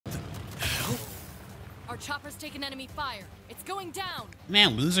Our chopper's taking enemy fire. It's going down.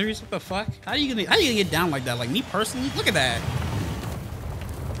 Man, losers, what the fuck? How you gonna get down like that? Like me personally? Look at that.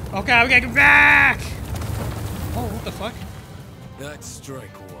 Okay, we gotta get back. Oh, what the fuck? That's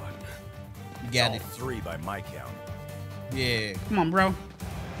strike one. You got it. 3 by my count. Yeah, come on, bro.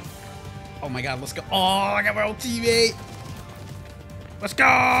 Oh my god, let's go. Oh, I got my old teammate. Let's go.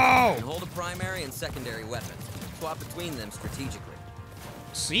 And hold a primary and secondary weapon. Swap between them strategically.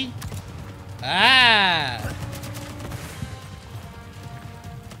 See? Ah.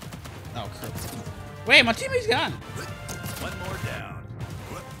 Oh, crap. Wait, my teammate's gone. One more down.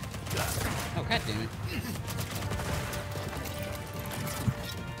 Oh, god damn it.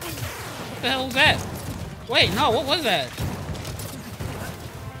 What the hell was that? Wait, no, what was that?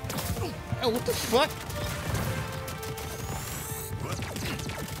 Oh, what the fuck?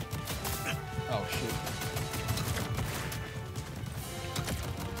 Oh, shit.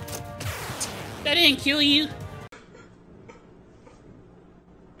 That didn't kill you.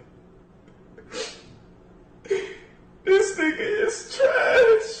 This nigga is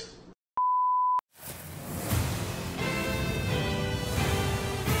trash.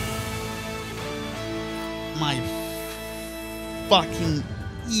 My fucking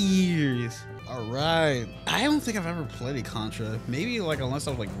ears. Alright. I don't think I've ever played a Contra. Maybe like unless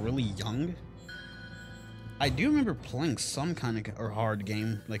I was like really young. I do remember playing some kind of hard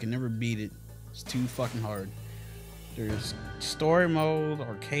game. Like I never beat it. It's too fucking hard. There's story mode,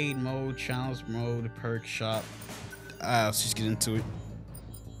 arcade mode, challenge mode, perk shop. Let's just get into it.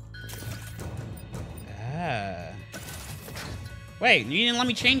 Wait, you didn't let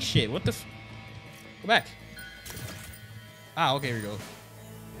me change shit. What the Go back. Okay, here we go.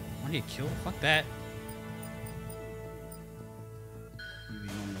 Why did you kill? Fuck that.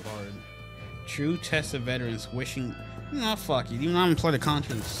 True test of veterans wishing. No, fuck you. Even though I haven't played a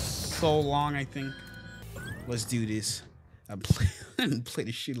Contra in so long, I think. Let's do this. I haven't played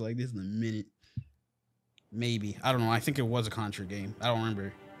a shit like this in a minute. Maybe. I don't know. I think it was a Contra game. I don't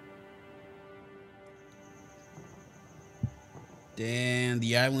remember. Damn,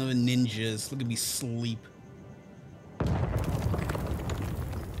 the island of ninjas. Look at me sleep.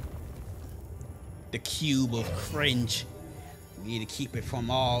 The cube of cringe. We need to keep it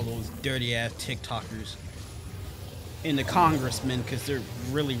from all those dirty ass TikTokers and the congressmen because they're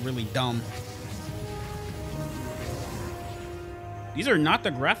really, really dumb. These are not the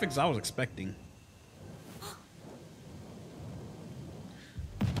graphics I was expecting.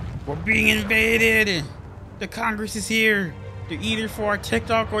 We're being invaded. The Congress is here. They're either for our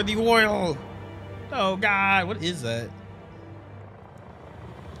TikTok or the oil. Oh God, what is that?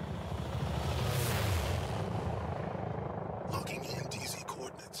 Logging EMTZ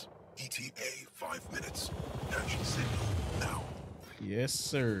coordinates. ETA 5 minutes. Action signal now. Yes,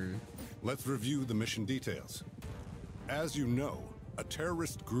 sir. Let's review the mission details. As you know, a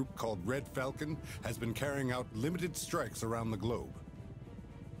terrorist group called Red Falcon has been carrying out limited strikes around the globe.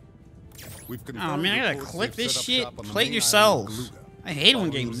 Oh man, I gotta click this shit. Play it yourselves. I hate when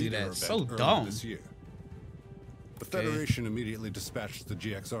games do that. It's so dumb. The Federation immediately dispatched the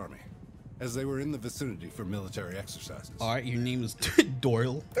GX army, as they were in the vicinity for military exercises. Alright, your name is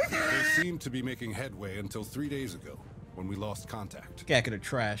Doyle. They seemed to be making headway until 3 days ago, when we lost contact. Gack of the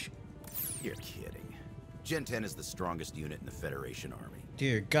trash. You're kidding. Gen 10 is the strongest unit in the Federation army.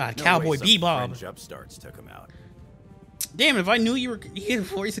 Dear God, No Cowboy way some Bebop. fringe upstarts took him out. Damn, if I knew you were here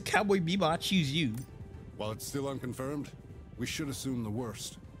for a Cowboy Bebop, I'd choose you. While it's still unconfirmed, we should assume the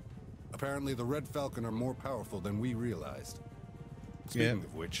worst. Apparently, the Red Falcon are more powerful than we realized. Speaking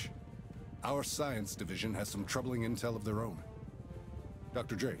of which, our science division has some troubling intel of their own.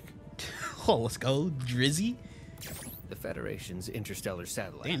 Dr. Drake. Oh, let's go, Drizzy. The Federation's interstellar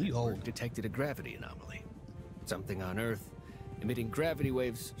satellite Damn, you network old. detected a gravity anomaly. Something on Earth emitting gravity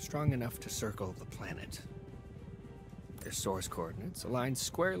waves strong enough to circle the planet. Their source coordinates align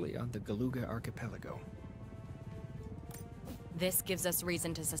squarely on the Galuga archipelago. This gives us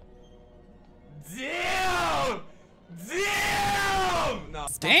reason to Damn! Damn! No.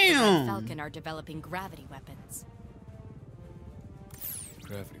 suspect the Damn. Red Falcon are developing gravity weapons.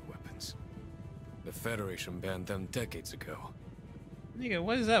 Gravity weapons. The Federation banned them decades ago. Nigga,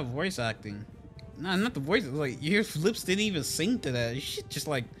 what is that voice acting? Nah, not the voice. Like, your lips didn't even sync to that. Your shit just,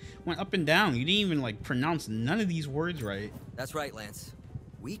 like, went up and down. You didn't even, like, pronounce none of these words right. That's right, Lance.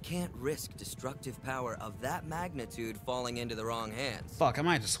 We can't risk destructive power of that magnitude falling into the wrong hands. Fuck, I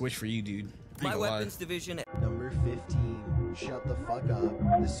might have to switch for you, dude. I ain't My gonna lie. weapons division. Number 15. Shut the fuck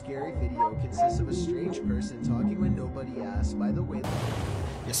up. The scary video consists of a strange person talking when nobody asks. By the way...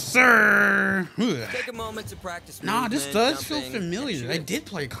 Yes, sir! Ugh. Take a moment to practice Nah, this movement, does feel jumping, and familiar. I shooting. did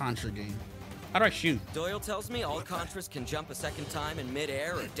play a Contra game. How do I shoot? Doyle tells me all Contras can jump a second time in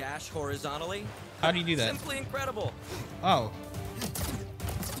midair or dash horizontally. How do you do that? Simply incredible. Oh.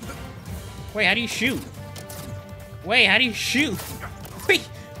 Wait, how do you shoot? Wait, how do you shoot?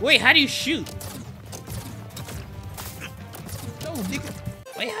 Wait, how do you shoot? No, nigga.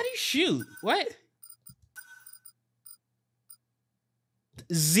 Wait, how do you shoot? What?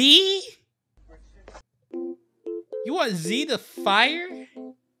 Z? You want Z to fire?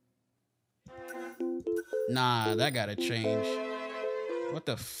 Nah, that gotta change. What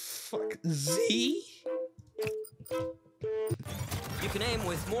the fuck? Z? You can aim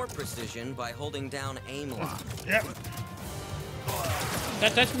with more precision by holding down aim lock. Yep.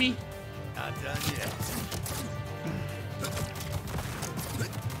 That touched me? Not done yet.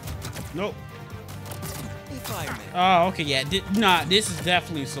 Nope. If I may. Oh, okay, yeah. Nah, this is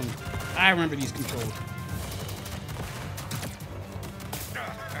definitely some... I remember these controls.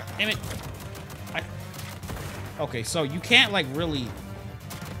 Damn it. Okay, so you can't, like, really...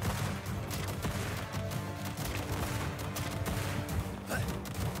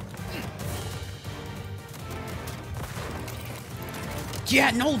 Yeah,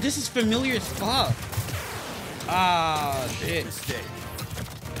 no, this is familiar as fuck. Ah, shit.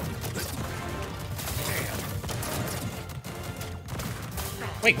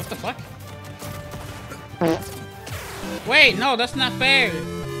 Wait, what the fuck? Wait, no, that's not fair.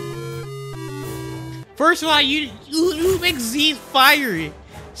 First of all, you make Z fiery.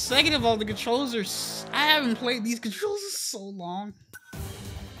 Second of all, the controls are... I haven't played these controls in so long.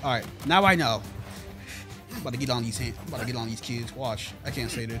 Alright, now I know. I'm about to get on these hands. I'm about to get on these kids. Watch. I can't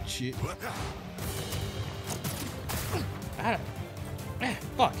say that shit. Fuck.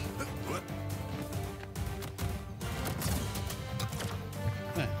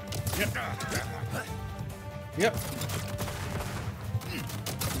 Yep. Yep.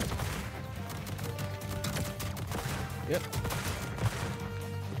 Yep.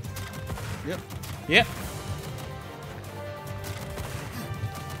 Yep. Yep.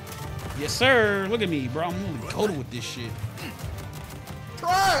 Yes, sir. Look at me, bro. I'm moving total with this shit.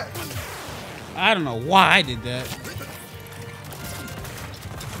 Try! I don't know why I did that.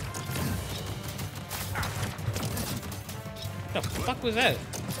 What the fuck was that?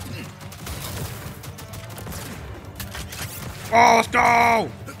 Oh, let's go! I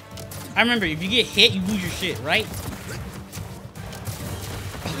remember, if you get hit, you lose your shit, right?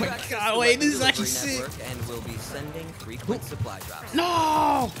 Oh my god, wait, this is actually sick. And we'll be sending frequent supply drops.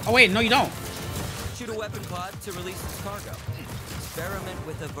 No! Oh wait, no you don't. Shoot a weapon pod to release its cargo. Experiment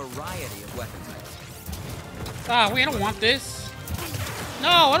with a variety of weapon types. Ah, wait, I don't want this. No,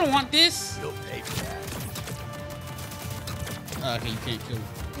 I don't want this. You'll pay for that. Okay, you can't kill him.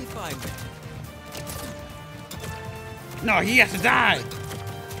 If I may. No, he has to die.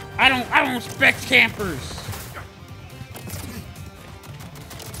 I don't respect campers.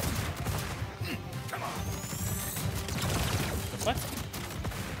 What?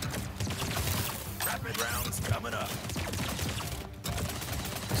 Rapid rounds coming up.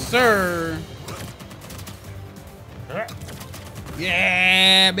 Sir.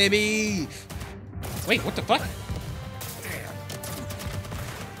 Yeah, baby. Wait, what the fuck?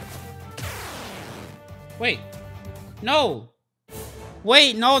 Wait. No.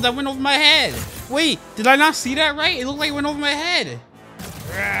 Wait, no, that went over my head. Wait, did I not see that right? It looked like it went over my head.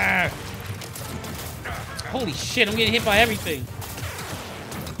 Holy shit, I'm getting hit by everything.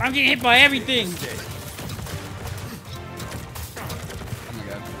 I'm getting hit by everything. Oh my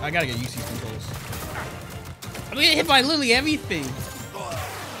god. I gotta get used to these controls. I'm getting hit by literally everything.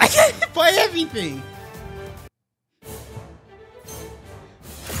 I get hit by everything.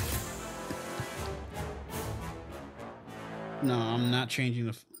 No, I'm not changing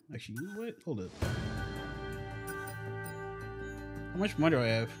the... Actually, you know what? Hold up. How much money do I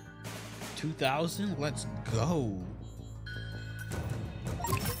have? 2,000? Let's go.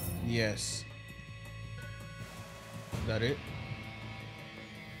 Yes. Is that it?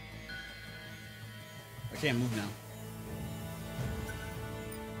 I can't move now.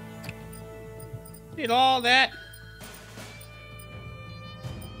 Did all that.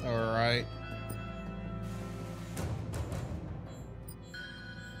 Alright.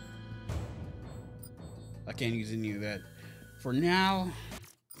 I can't use any of that. For now,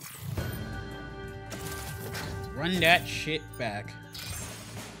 run that shit back.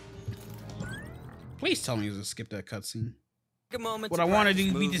 Please tell me to skip that cutscene. What I want to do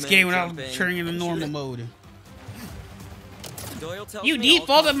is beat this game without turning into normal mode. You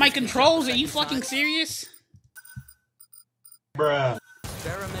defaulted my controls? Are you fucking serious? Bruh.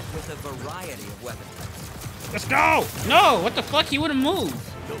 Experiment with a variety of weapons. Let's go! No! What the fuck? He wouldn't move.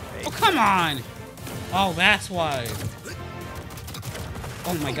 Oh, come on! Oh, that's why.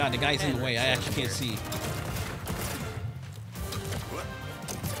 Oh my god, the guy's in the way. I actually can't see.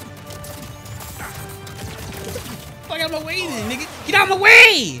 Fuck out of my way then, nigga. Get out of my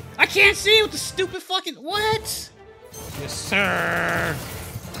way! I can't see with the stupid fucking... What? Yes, sir.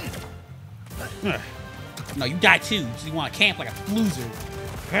 No, you die too. So you want to camp like a loser.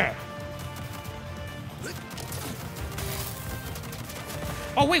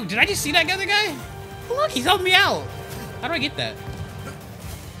 Oh, wait. Did I just see that other guy? Oh, look, he's helping me out. How do I get that?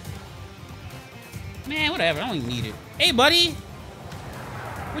 Man, whatever. I don't even need it. Hey, buddy.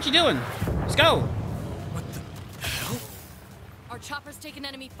 What you doing? Let's go. Our chopper's taking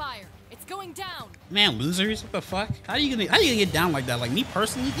enemy fire. It's going down. Man, losers. What the fuck? How are you gonna get down like that? Like me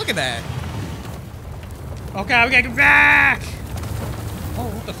personally? Look at that. Okay, we gotta get back. Oh,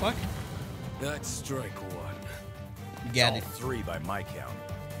 what the fuck? That's strike one. You got it. 3 by my count.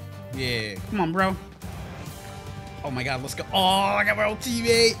 Yeah. Come on, bro. Oh my god, let's go. Oh, I got my old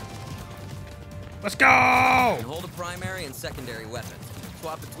teammate. Let's go. And hold a primary and secondary weapon.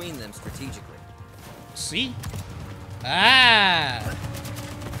 Swap between them strategically. See? Ah.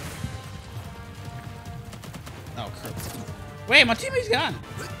 Oh, crap. Wait, my teammate's gone.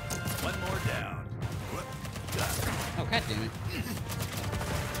 One more down. Oh, god damn it.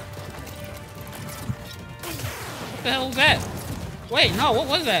 What the hell was that? Wait, no, what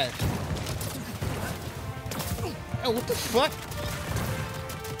was that? Oh, what the fuck?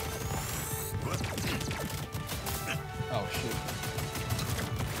 Oh, shit.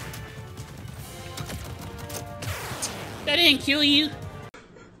 That didn't kill you.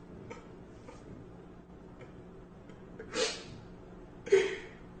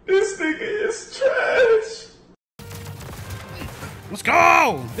 This nigga is trash. Let's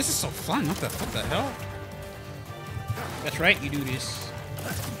go! This is so fun. What the hell? That's right, you do this.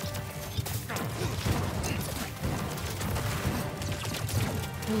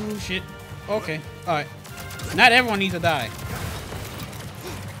 Oh, shit. Okay. Alright. Not everyone needs to die.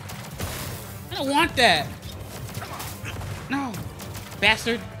 I don't want that. No.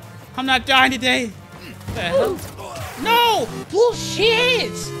 Bastard. I'm not dying today. What the hell? No!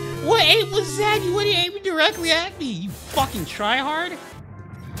 Bullshit! What aim was that? You wouldn't aim directly at me. You fucking tryhard.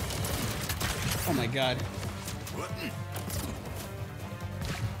 Oh my god.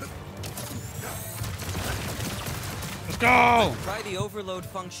 Let's go! Try the overload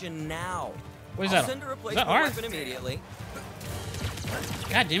function now. What is I'll that? send a Is that replacement R? weapon immediately.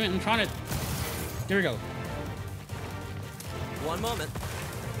 God damn it, I'm trying to... There we go. One moment.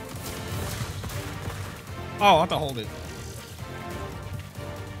 Oh, I have to hold it.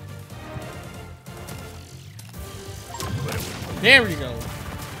 There we go.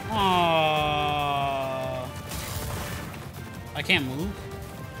 Aww. I can't move.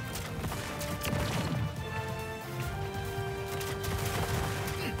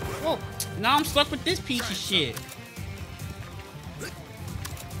 Whoa. Now I'm stuck with this piece of shit.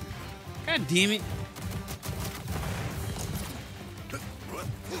 God damn it. Get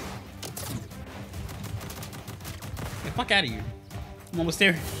the fuck out of here. I'm almost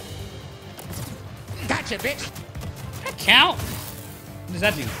there. Gotcha, bitch. That count? What does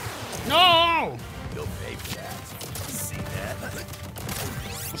that do? No! Go babe cat. See that?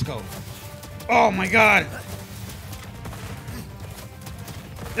 Let's go. Oh my god.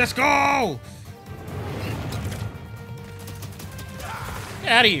 Let's go!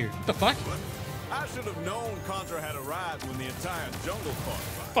 Get out of here. What the fuck? I should have known Contra had arrived when the entire jungle caught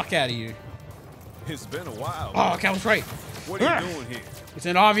fire. Fuck out of here. It's been a while. Oh, okay, I was right. What are you doing here? It's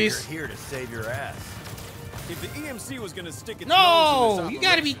an obvious. You're here to save your ass. If the EMC was going to stick its No! nose in You this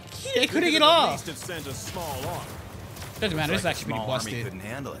gotta be. They couldn't get at off. least have sent a small army. Doesn't matter. This is Like actually a pretty small army busted. couldn't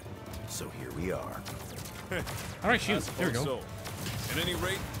handle it. So here we are. Alright, shoot. I There we go. suppose so. At any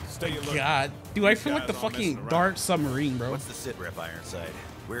rate, stay alert. God. Dude, I feel like the Guys aren't fucking messing around. Dart submarine, bro. What's the sit rep, Ironside?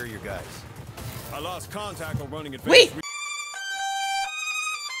 Where are your guys? I lost contact on running advanced. Wait!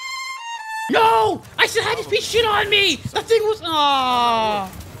 No! I still had this piece of shit on me! That thing was. Aww.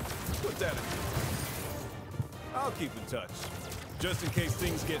 Put that in. I'll keep in touch. Just in case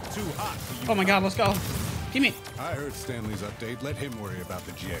things get too hot for you. Oh my god, let's go. Give me. I heard Stanley's update. Let him worry about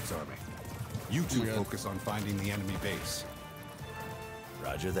the GX army. You two focus on finding the enemy base.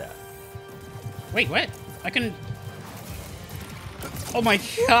 Roger that. Wait, what? I can. Oh my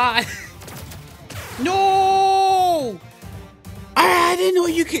god! No! I didn't know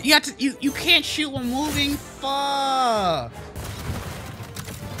you could. You have to. You can't shoot when moving. Fuck.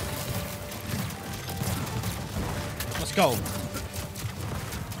 Let's go.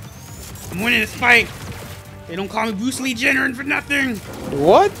 I'm winning this fight. They don't call me Bruce Lee Jenner for nothing.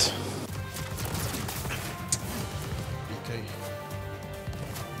 What? Okay.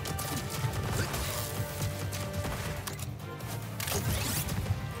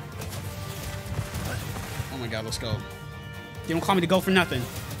 Oh my god, let's go. They don't call me to go for nothing.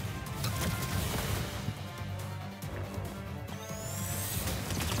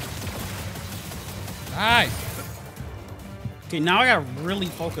 Alright. Okay, now I gotta really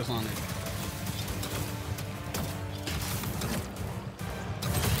focus on it.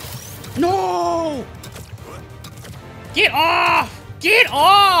 No! Get off! Get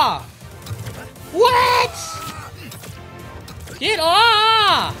off! What? Get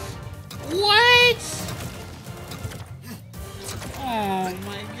off! What? Oh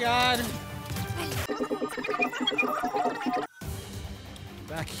my god.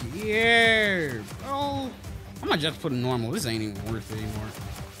 Back here. Oh. I'm gonna just put it normal. This ain't even worth it anymore.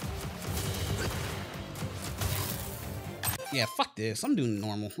 Yeah, fuck this. I'm doing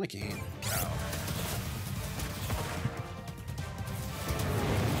normal. I can't.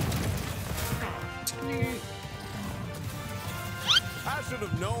 I should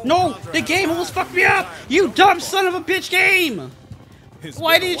have known. No! Contra The had game a almost high fucked me up! You dumb son of a bitch game! It's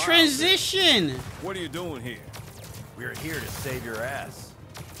Why been a did it while, transition? What are you doing here? We're here to save your ass.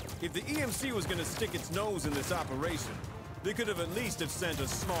 If the EMC was gonna stick its nose in this operation, they could have at least have sent a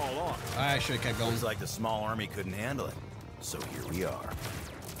small army. I should have kept going. Looks like the small army couldn't handle it. So here we are.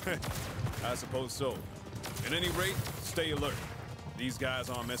 I suppose so. At any rate, stay alert. These guys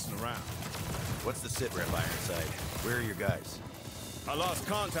aren't messing around. What's the sit rep Ironside? Where are your guys? I lost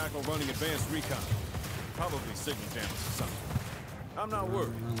contact while running advanced recon. Probably signal damage or something. I'm not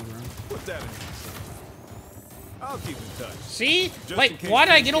worried. Put that in your I'll keep in touch. See? Just Like, in case why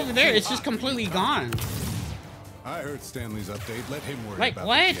did I things get over get there? too It's just hot. completely gone. I heard Stanley's update. Let him worry Like, about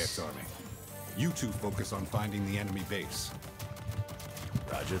what? the GX army. You two focus on finding the enemy base.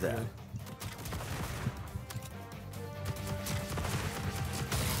 Roger that.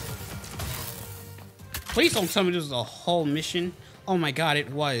 Please don't tell me this was a whole mission. Oh my god,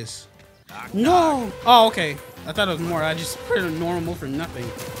 it was. No! Oh, okay. I thought it was more. I just put it in normal for nothing.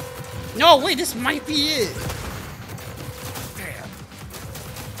 No, wait, this might be it. Damn.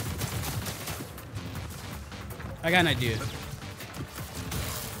 I got an idea.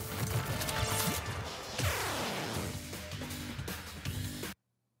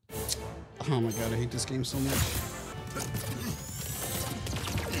 Oh my god, I hate this game so much.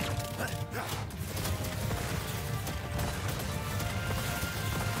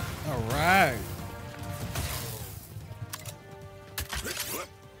 All right.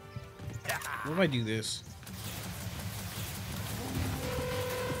 What if I do this?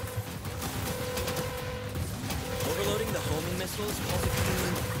 Overloading the homing missiles while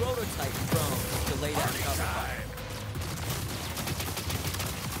becoming prototype drones to lay down cover fire.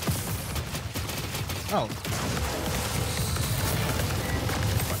 Oh.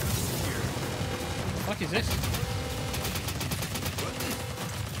 What the fuck is this?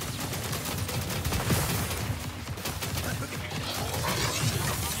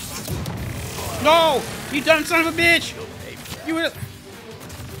 No! You dumb son of a bitch! You will.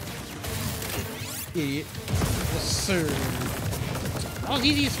 Idiot. Yes, sir. That was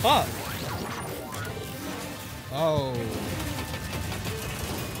easy as fuck. Oh.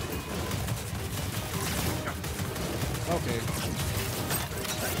 Okay.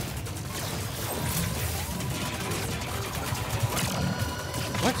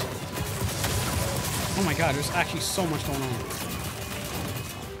 What? Oh my god, there's actually so much going on.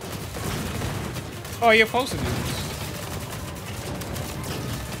 Oh, you're supposed to do this.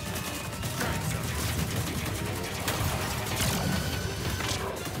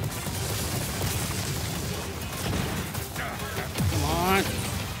 Come on.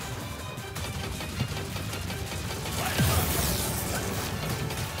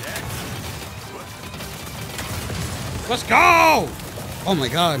 Let's go! Oh my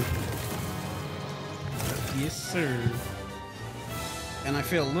god. Yes, sir. And I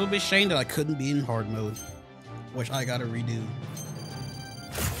feel a little bit ashamed that I couldn't be in hard mode, which I gotta redo.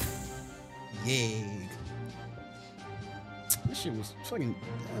 Yay. That shit was fucking...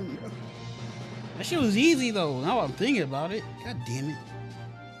 That shit was easy though, now I'm thinking about it. God damn it.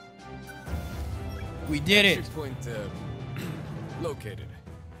 We did it! Checkpoint located.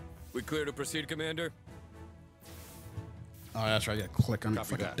 We clear to proceed, Commander? Oh, that's right, I gotta click on that Copy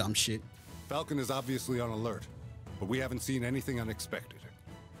fucking that. dumb shit. Falcon is obviously on alert, but we haven't seen anything unexpected.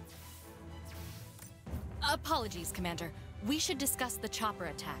 Apologies, Commander. We should discuss the chopper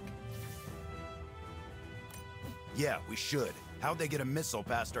attack. Yeah, we should. How'd they get a missile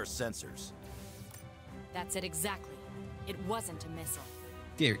past our sensors? That's it exactly. It wasn't a missile.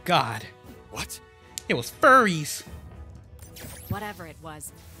 Dear God. What? It was furries. Whatever it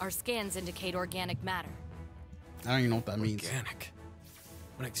was, our scans indicate organic matter. I don't even know what that means. Organic?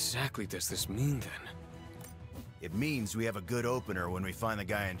 What exactly does this mean then? It means we have a good opener when we find the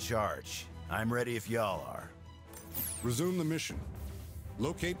guy in charge. I'm ready if y'all are. Resume the mission.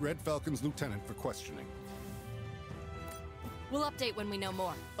 Locate Red Falcon's lieutenant for questioning. We'll update when we know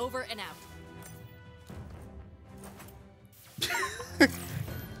more. Over and out.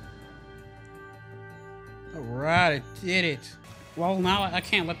 Alright, I did it. Well, now I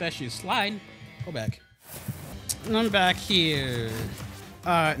can't let that shit slide. Go back. And I'm back here.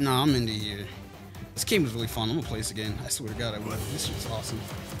 No, I'm into here. This game was really fun. I'm gonna play this again. I swear to God, I will. This shit's awesome.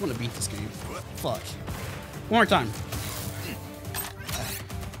 I wanna beat this game. Fuck. One more time.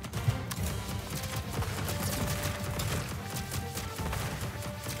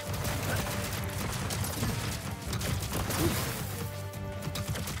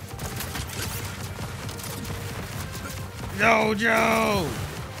 Jojo!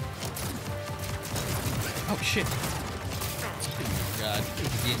 Oh shit. Oh God,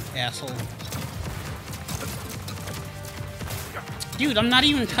 you asshole. Dude, I'm not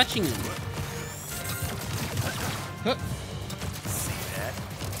even touching him. Huh. See that?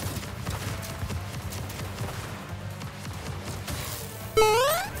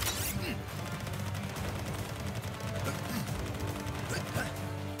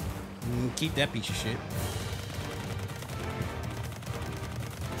 Keep that piece of shit.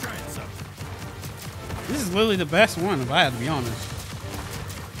 This is literally the best one, if I have to be honest.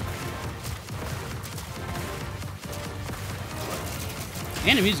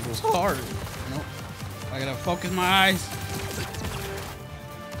 And the music was hard. Nope. I gotta focus my eyes.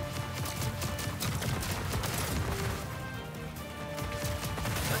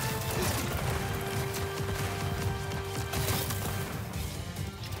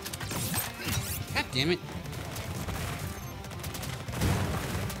 God damn it.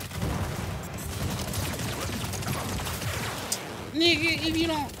 Nigga, if you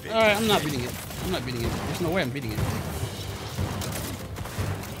don't... Alright, I'm not beating it. I'm not beating it. There's no way I'm beating it.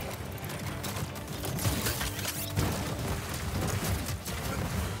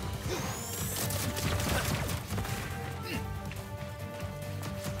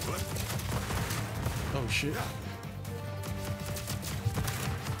 Oh, shit.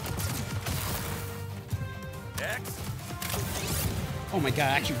 Oh my God,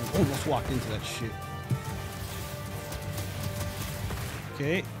 I actually almost walked into that shit.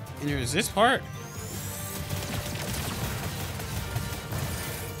 Okay, and there's this part.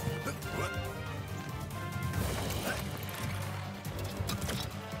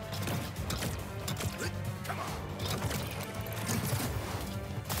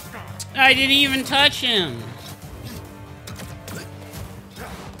 I didn't even touch him.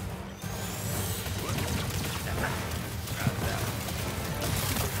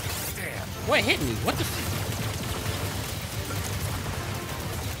 What hit me? What the f—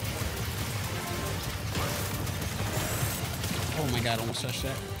 Oh my God, almost touched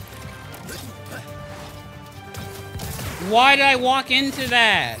that. Why did I walk into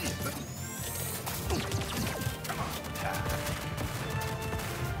that?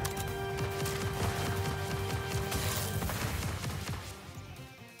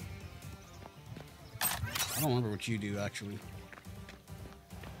 I don't remember what you do, actually.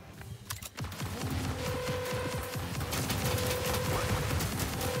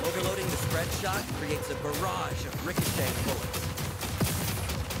 Overloading the spread shot creates a barrage of ricocheting bullets.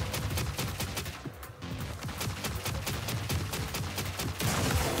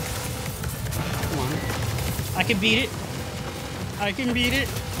 Come on. I can beat it. I can beat it.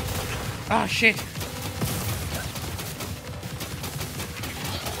 Ah, shit.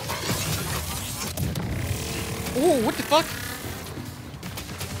 Oh, what the fuck?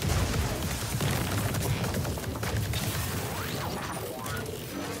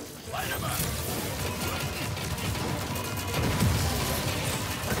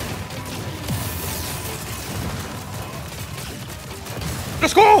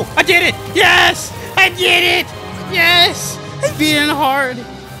 Let's go! I did it! Yes! I did it! Yes! I beat it hard.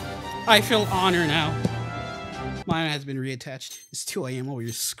 I feel honor now. Mine has been reattached. It's 2 a.m. over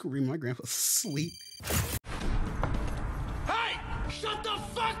here screaming. My grandpa's asleep. Hey! Shut the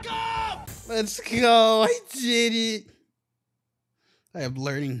fuck up! Let's go! I did it! I am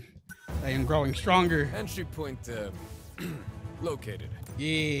learning. I am growing stronger. Entry point located.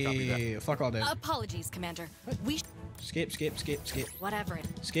 Yeah, fuck all that. Apologies, Commander. We Skip, skip, skip, skip. whatever it.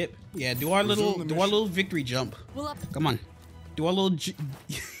 Skip. Yeah, do our little victory jump. We'll up. Come on. Do our little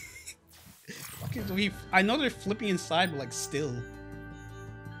fuck is we? I know they're flipping inside, but like still.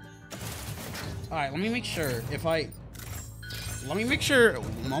 All right, let me make sure. Let me make sure.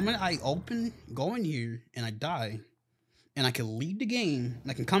 The moment I go in here, and I die, and I can leave the game,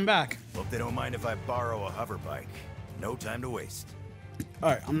 and I can come back. Hope they don't mind if I borrow a hover bike. No time to waste. All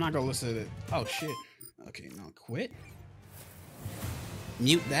right, I'm not gonna listen to it. Oh shit. Okay, now quit.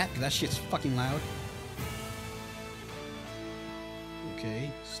 Mute that, because that shit's fucking loud.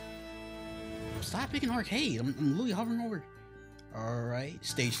 Okay. Stop picking arcade. I'm literally hovering over. Alright,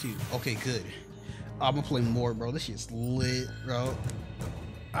 stage 2. Okay, good. I'm gonna play more, bro. This shit's lit, bro.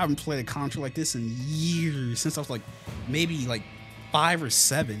 I haven't played a Contra like this in years. Since I was like, maybe like 5 or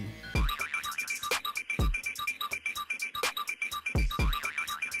 7.